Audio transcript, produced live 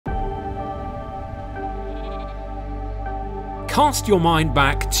Cast your mind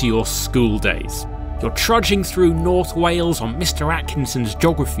back to your school days. You're trudging through North Wales on Mr. Atkinson's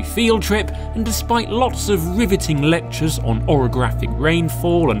geography field trip, and despite lots of riveting lectures on orographic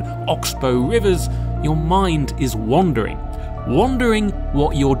rainfall and oxbow rivers, your mind is wandering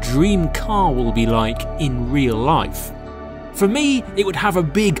what your dream car will be like in real life. For me, it would have a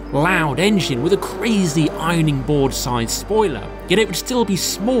big, loud engine with a crazy ironing board sized spoiler, yet it would still be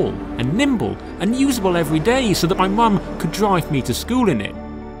small and nimble and usable every day so that my mum could drive me to school in it.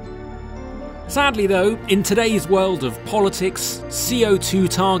 Sadly though, in today's world of politics, CO2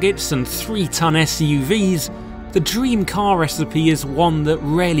 targets and 3-ton SUVs, the dream car recipe is one that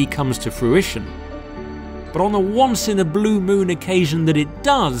rarely comes to fruition. But on the once-in-a-blue-moon occasion that it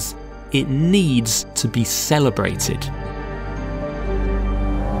does, it needs to be celebrated.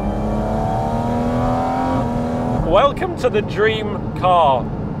 Welcome to the dream car,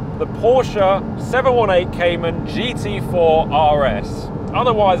 the Porsche 718 Cayman GT4 RS,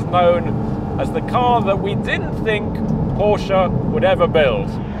 otherwise known as the car that we didn't think Porsche would ever build.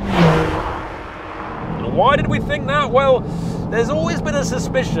 And why did we think that? Well, there's always been a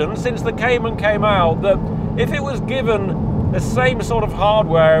suspicion since the Cayman came out that if it was given the same sort of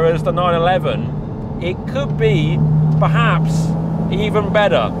hardware as the 911, it could be perhaps even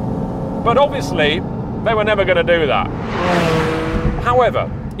better. But obviously, they were never going to do that. However,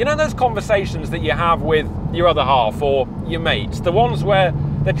 you know those conversations that you have with your other half or your mates, the ones where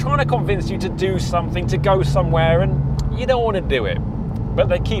they're trying to convince you to do something, to go somewhere, and you don't want to do it, but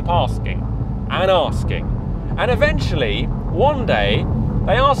they keep asking and asking. And eventually, one day,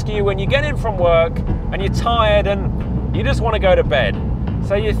 they ask you when you get in from work and you're tired and you just want to go to bed.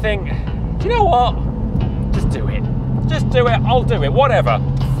 So you think, do you know what? Just do it. Just do it. I'll do it. Whatever.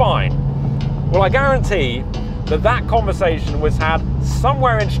 Fine. Well, I guarantee that that conversation was had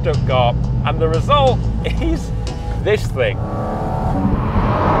somewhere in Stuttgart, and the result is this thing.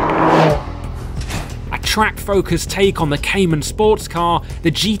 A track-focused take on the Cayman sports car,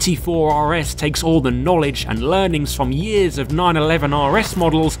 the GT4 RS takes all the knowledge and learnings from years of 911 RS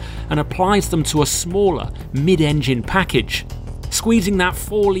models and applies them to a smaller, mid-engine package. Squeezing that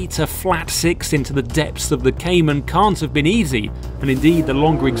 4-litre flat 6 into the depths of the Cayman can't have been easy, and indeed the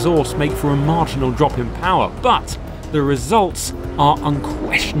longer exhausts make for a marginal drop in power, but the results are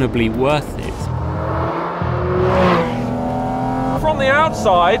unquestionably worth it. From the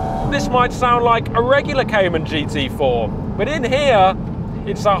outside, this might sound like a regular Cayman GT4, but in here,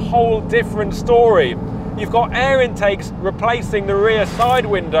 it's a whole different story. You've got air intakes replacing the rear side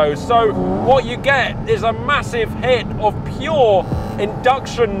windows, so what you get is a massive hit of pure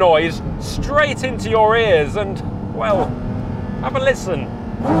induction noise straight into your ears, and, well, have a listen.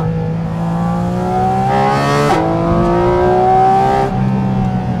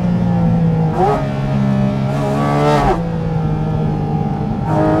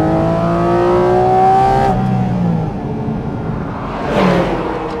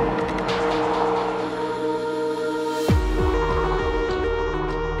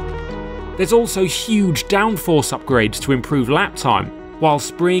 There's also huge downforce upgrades to improve lap time, while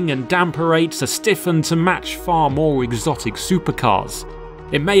spring and damper rates are stiffened to match far more exotic supercars.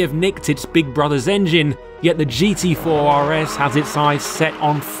 It may have nicked its big brother's engine, yet the GT4 RS has its eyes set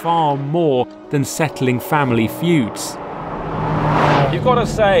on far more than settling family feuds. You've got to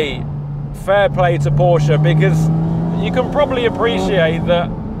say, fair play to Porsche, because you can probably appreciate that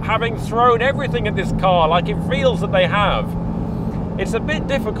having thrown everything at this car like it feels that they have, it's a bit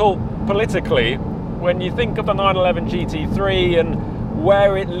difficult politically when you think of the 911 GT3 and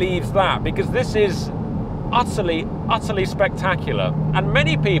where it leaves that, because this is utterly spectacular. And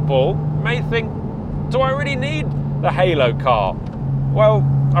many people may think, do I really need the Halo car? Well,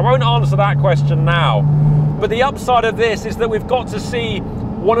 I won't answer that question now, but the upside of this is that we've got to see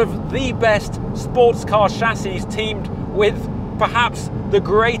one of the best sports car chassis teamed with perhaps the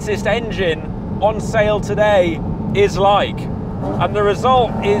greatest engine on sale today is like. And the result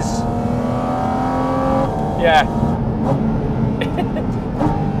is, yeah,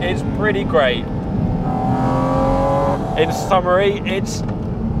 it's pretty great. In summary, it's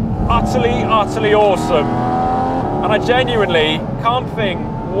utterly awesome. And I genuinely can't think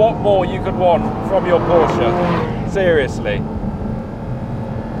what more you could want from your Porsche. Seriously.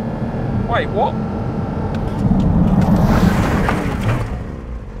 Wait, what?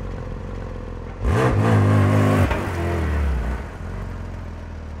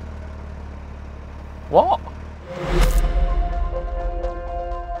 What?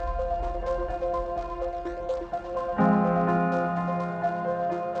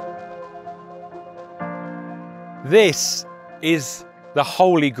 This is the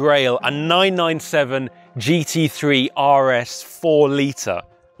holy grail, a 997 GT3 RS 4 litre.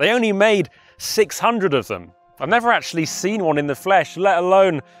 They only made 600 of them. I've never actually seen one in the flesh, let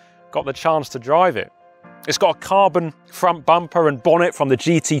alone got the chance to drive it. It's got a carbon front bumper and bonnet from the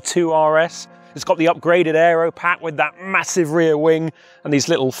GT2 RS. It's got the upgraded aero pack with that massive rear wing and these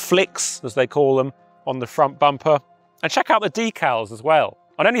little flicks, as they call them, on the front bumper. And check out the decals as well.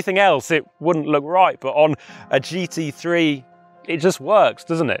 On anything else, it wouldn't look right, but on a GT3, it just works,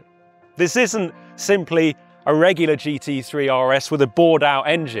 doesn't it? This isn't simply a regular GT3 RS with a bored out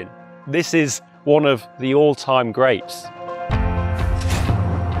engine. This is one of the all-time greats.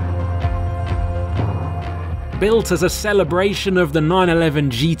 Built as a celebration of the 911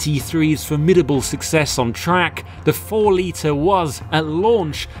 GT3's formidable success on track, the 4-litre was, at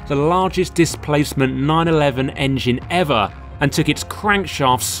launch, the largest displacement 911 engine ever, and took its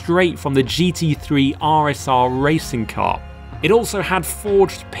crankshaft straight from the GT3 RSR racing car. It also had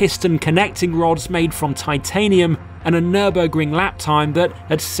forged piston connecting rods made from titanium and a Nürburgring lap time that,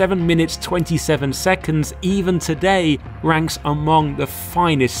 at 7 minutes 27 seconds, even today ranks among the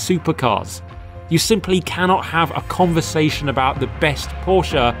finest supercars. You simply cannot have a conversation about the best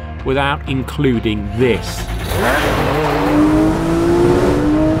Porsche without including this.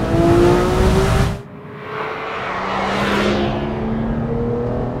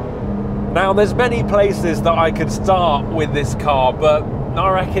 Now, there's many places that I could start with this car, but I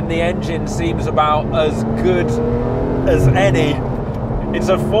reckon the engine seems about as good as any. It's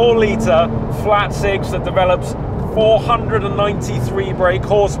a 4-litre flat 6 that develops 493 brake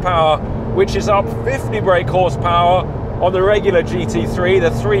horsepower, which is up 50 brake horsepower on the regular GT3, the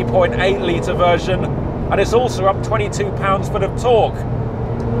 3.8 litre version, and it's also up 22 pounds-foot of torque.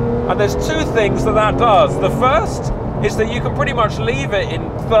 And there's two things that does. The first is that you can pretty much leave it in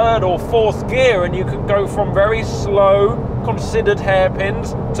 3rd or 4th gear and you can go from very slow, considered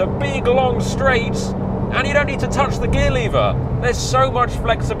hairpins to big, long straights, and you don't need to touch the gear lever. There's so much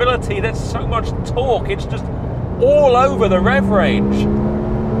flexibility, there's so much torque, it's just all over the rev range.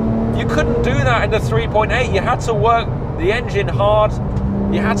 You couldn't do that in the 3.8. You had to work the engine hard,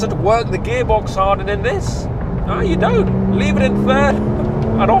 you had to work the gearbox hard, and in this, no, you don't. Leave it in 3rd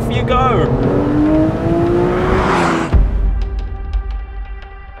and off you go.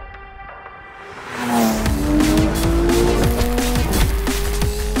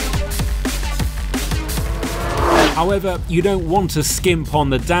 However, you don't want to skimp on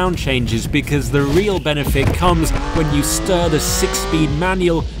the down changes because the real benefit comes when you stir the 6-speed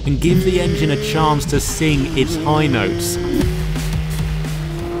manual and give the engine a chance to sing its high notes.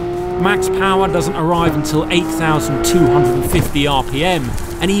 Max power doesn't arrive until 8,250 RPM,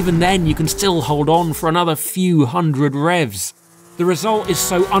 and even then you can still hold on for another few hundred revs. The result is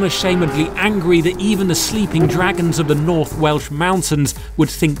so unashamedly angry that even the sleeping dragons of the North Welsh mountains would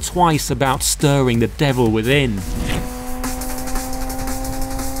think twice about stirring the devil within.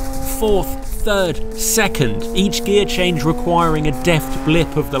 4th, 3rd, 2nd, each gear change requiring a deft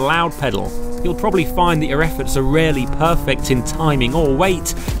blip of the loud pedal. You'll probably find that your efforts are rarely perfect in timing or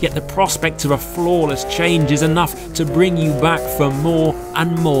weight, yet the prospect of a flawless change is enough to bring you back for more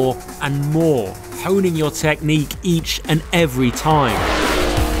and more and more, honing your technique each and every time.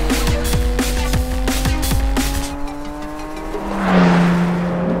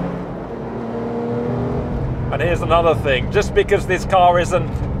 And here's another thing, just because this car isn't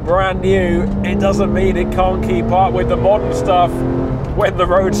brand new, it doesn't mean it can't keep up with the modern stuff when the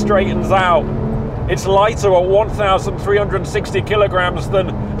road straightens out. It's lighter at 1,360 kilograms than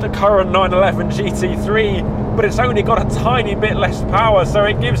the current 911 GT3, but it's only got a tiny bit less power, so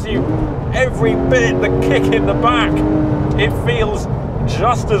it gives you every bit the kick in the back. It feels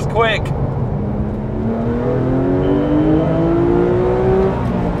just as quick.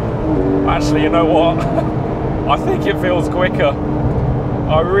 Actually, you know what? I think it feels quicker.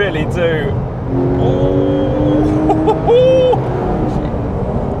 I really do.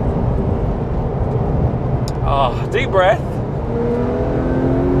 Ah, deep breath.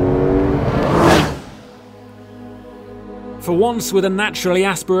 For once, with a naturally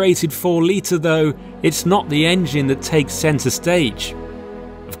aspirated 4-litre though, it's not the engine that takes centre stage.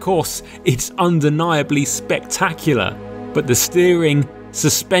 Of course, it's undeniably spectacular, but the steering,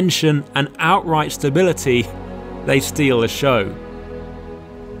 suspension and outright stability, they steal the show.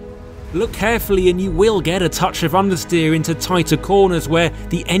 Look carefully and you will get a touch of understeer into tighter corners where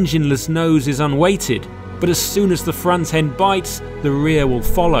the engineless nose is unweighted, but as soon as the front end bites, the rear will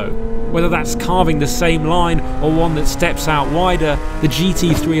follow. Whether that's carving the same line or one that steps out wider, the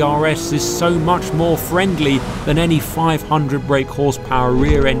GT3 RS is so much more friendly than any 500 brake horsepower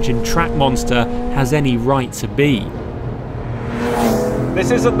rear engine track monster has any right to be.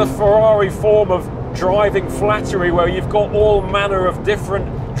 This isn't the Ferrari form of driving flattery where you've got all manner of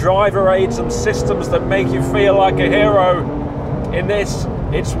different driver aids and systems that make you feel like a hero. In this,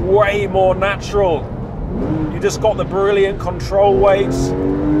 it's way more natural. You just got the brilliant control weights.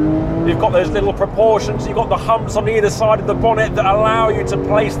 You've got those little proportions. You've got the humps on either side of the bonnet that allow you to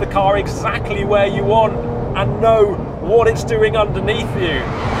place the car exactly where you want and know what it's doing underneath you.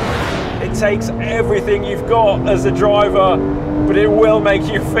 It takes everything you've got as a driver, but it will make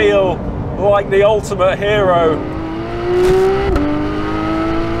you feel like the ultimate hero.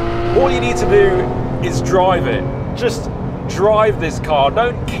 All you need to do is drive it. Just drive this car.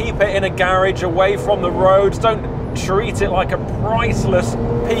 Don't keep it in a garage away from the roads. Don't treat it like a priceless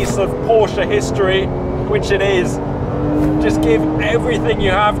piece of Porsche history, which it is. Just give everything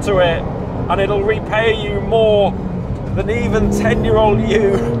you have to it, and it'll repay you more than even 10-year-old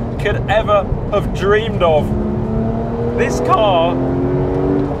you could ever have dreamed of. This car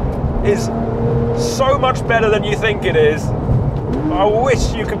is so much better than you think it is. I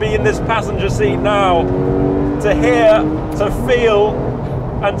wish you could be in this passenger seat now to hear, to feel,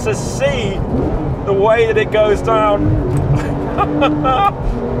 and to see the way that it goes down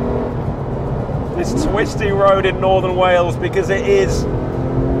this twisty road in northern Wales, because it is,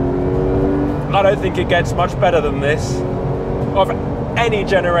 I don't think it gets much better than this of any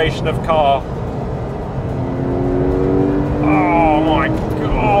generation of car. Oh my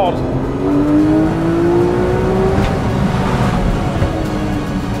God.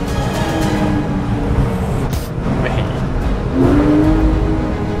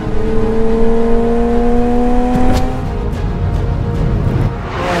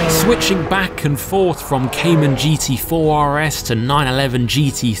 Switching back and forth from Cayman GT4 RS to 911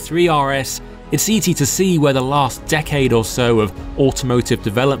 GT3 RS, it's easy to see where the last decade or so of automotive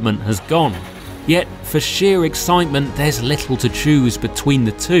development has gone. Yet, for sheer excitement, there's little to choose between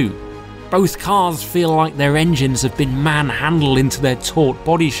the two. Both cars feel like their engines have been manhandled into their taut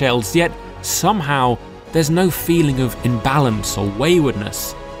body shells, yet somehow there's no feeling of imbalance or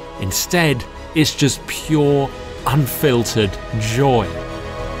waywardness. Instead, it's just pure, unfiltered joy.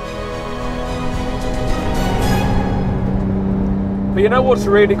 But you know what's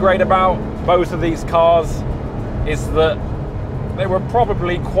really great about both of these cars is that they were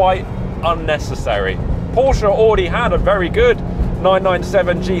probably quite unnecessary. Porsche already had a very good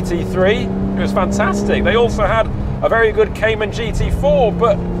 997 GT3. It was fantastic. They also had a very good Cayman GT4,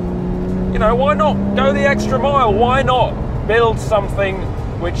 but you know, why not go the extra mile? Why not build something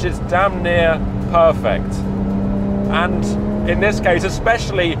which is damn near perfect? And in this case,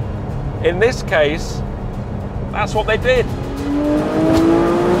 especially in this case, that's what they did.